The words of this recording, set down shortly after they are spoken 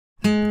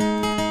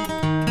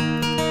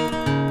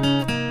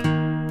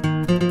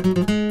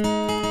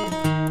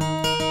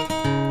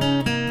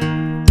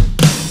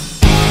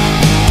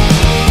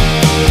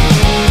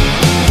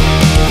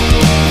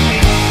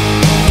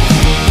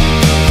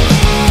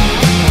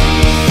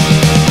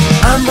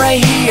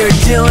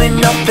doing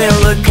nothing,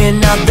 looking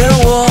at the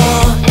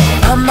wall.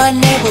 I'm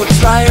unable to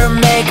try or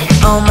make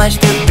all my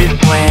stupid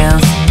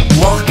plans.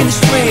 Walking the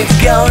streets,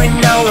 going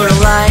nowhere,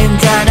 lying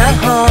down at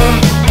home.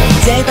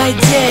 Day by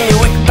day,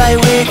 week by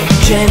week,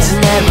 change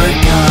never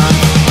come.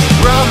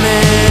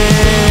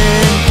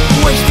 Roaming,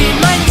 wasting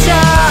my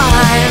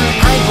time.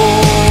 I'm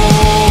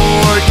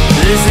bored,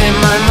 losing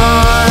my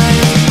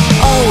mind.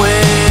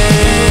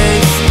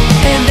 Always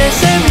in the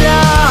same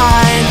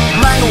line.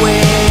 My way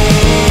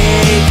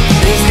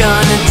is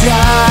gonna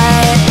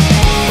die.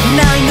 And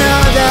I know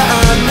that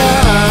I'm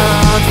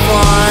not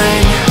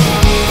fine,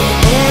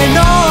 and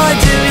all I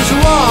do is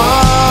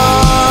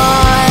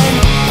whine.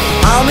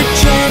 I'll make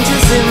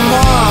changes in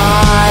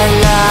my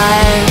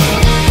life,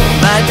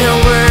 but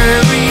don't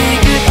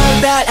worry, good or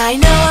bad, I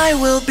know I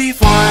will be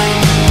fine.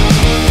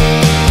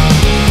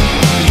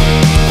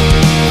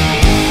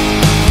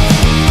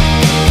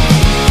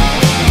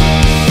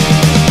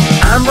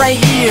 I'm right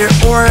here,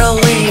 or at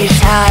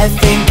least I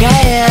think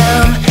I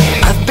am.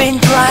 I've been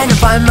trying to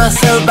find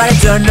myself, but I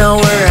don't know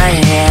where I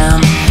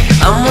am.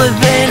 I'm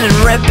living in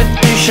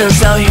repetition,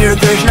 so here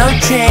there's no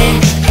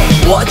change.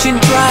 Watching,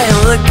 trying,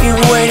 looking,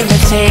 waiting,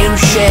 the same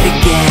shit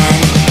again.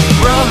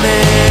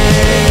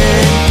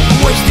 Roaming,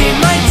 wasting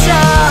my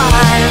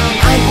time.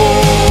 I'm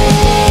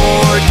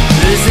bored,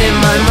 losing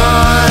my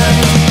mind.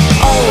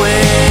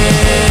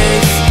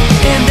 Always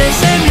in the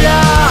same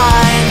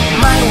line.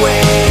 My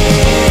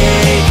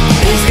way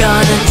is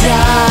gonna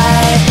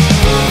die.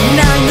 And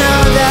I know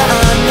that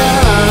I'm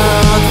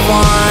not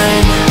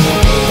fine,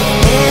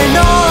 and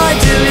all I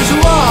do is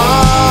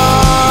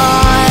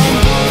whine.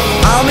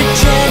 I'll make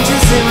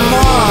changes in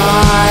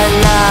my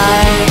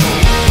life,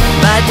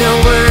 but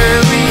don't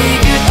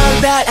worry, good or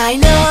bad, I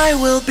know I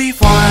will be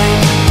fine.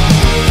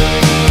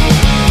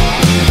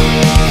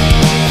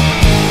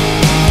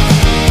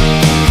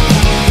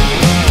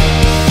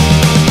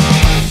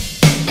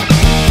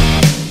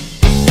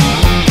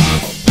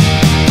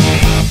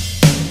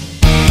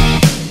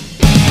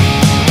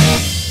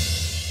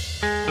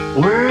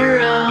 Where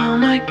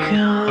am I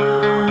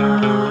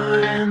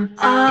going?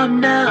 I'm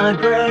not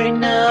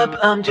growing up,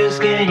 I'm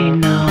just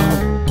getting old.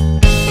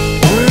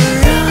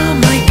 Where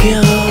am I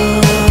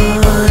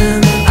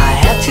going? I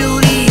have to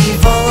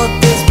leave all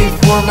of this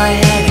before my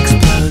head